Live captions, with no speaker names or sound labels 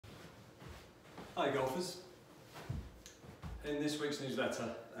Hi golfers. In this week's newsletter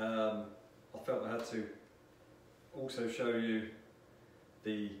I felt I had to also show you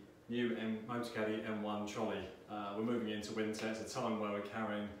the new Mottocady M1 trolley. We're moving into winter. It's a time where we're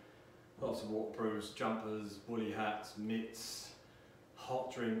carrying lots of waterproofs, jumpers, woolly hats, mitts,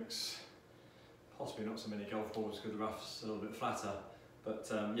 hot drinks, possibly not so many golf balls because the rough's a little bit flatter, but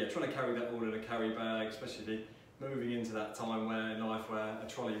yeah, trying to carry that all in a carry bag, especially moving into that time where in life where a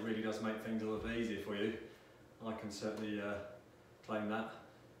trolley really does make things a little bit easier for you. I can certainly claim that.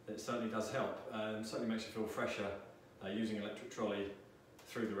 It certainly does help and certainly makes you feel fresher using an electric trolley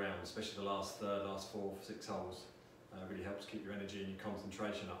through the round, especially the last 4 or 6 holes. Really helps keep your energy and your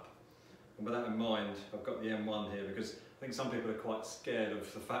concentration up. And with that in mind, I've got the M1 here because I think some people are quite scared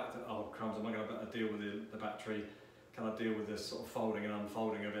of the fact that, oh crumbs, am I going to deal with the battery? Can I deal with this sort of folding and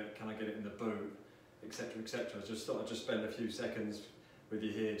unfolding of it? Can I get it in the boot? Etc, etc. I just thought I'd just spend a few seconds with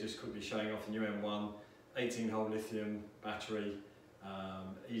you here, just quickly showing off the new M1, 18-hole lithium battery,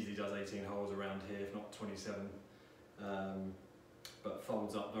 easily does 18 holes around here, if not 27, but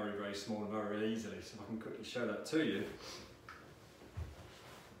folds up very, very small and very, very easily. So if I can quickly show that to you.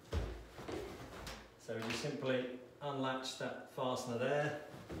 So you simply unlatch that fastener there,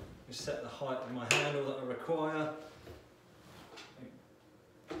 you set the height of my handle that I require,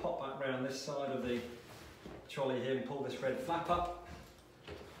 pop back round this side of the trolley here and pull this red flap up,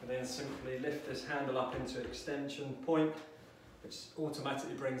 and then simply lift this handle up into extension point, which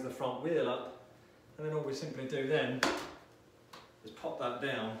automatically brings the front wheel up, and then all we simply do then is pop that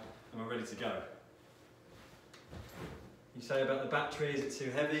down and we're ready to go. You say about the battery, is it too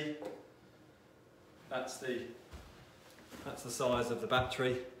heavy? That's the size of the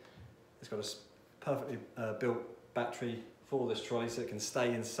battery. It's got a perfectly built battery for this trolley, so it can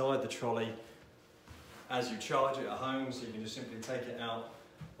stay inside the trolley as you charge it at home, so you can just simply take it out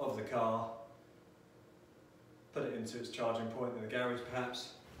of the car, put it into its charging point in the garage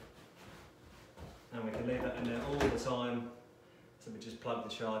perhaps, and we can leave that in there all the time. So we just plug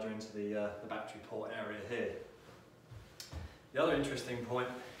the charger into the battery port area here. The other interesting point,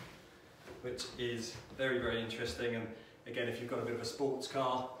 which is very, very interesting, and again if you've got a bit of a sports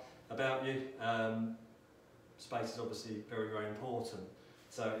car about you, space is obviously very, very important.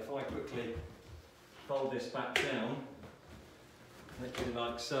 So if I quickly fold this back down, literally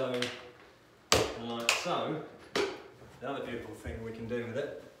like so, and like so, the other beautiful thing we can do with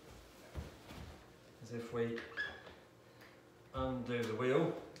it is if we undo the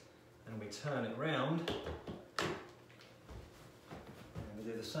wheel and we turn it round, and we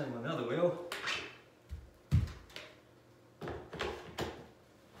do the same on the other wheel,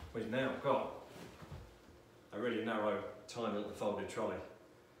 we've now got a really narrow, tiny little folded trolley.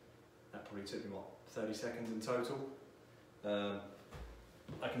 That probably took me, what, 30 seconds in total.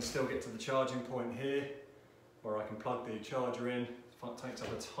 I can still get to the charging point here, where I can plug the charger in. It takes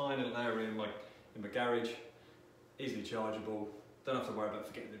up a tiny little area in my garage, easily chargeable. Don't have to worry about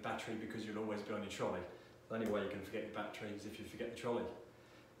forgetting the battery because you'll always be on your trolley. The only way you can forget your battery is if you forget the trolley.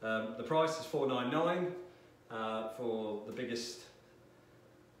 The price is $499 for the biggest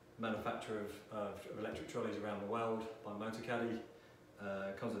manufacturer of electric trolleys around the world by Mottocady.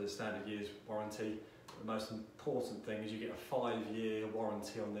 Comes with a standard year's warranty. The most important thing is you get a 5-year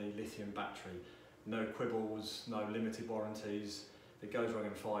warranty on the lithium battery. No quibbles, no limited warranties. If it goes wrong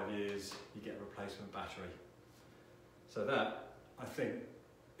in 5 years, you get a replacement battery. So that, I think,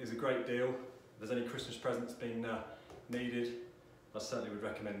 is a great deal. If there's any Christmas presents being needed, I certainly would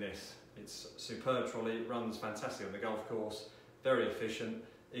recommend this. It's a superb trolley, it runs fantastic on the golf course, very efficient.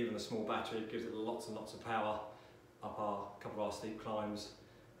 Even a small battery gives it lots and lots of power up a couple of our steep climbs,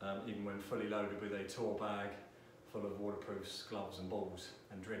 even when fully loaded with a tour bag full of waterproofs, gloves and balls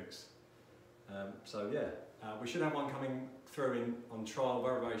and drinks. So yeah, we should have one coming through on trial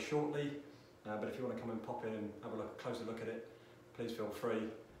very, very shortly, but if you want to come and pop in and have a closer look at it, please feel free.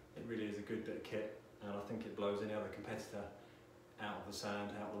 It really is a good bit of kit, and I think it blows any other competitor out of the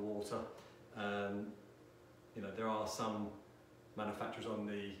sand, out of the water. You know, there are some manufacturers on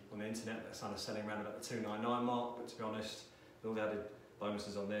the internet that are kind of selling around about the $299 mark, but to be honest, with all the added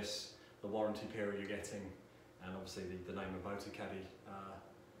bonuses on this, the warranty period you're getting, and obviously the name of Mottocady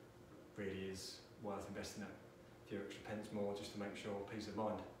really is worth investing a few extra pence more just to make sure peace of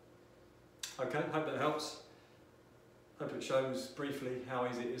mind. Okay, hope that helps. Hope it shows briefly how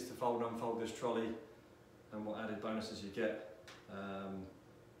easy it is to fold and unfold this trolley and what added bonuses you get.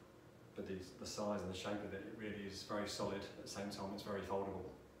 But the size and the shape of it, it really is very solid. At the same time, it's very foldable.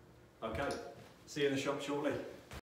 Okay, see you in the shop shortly.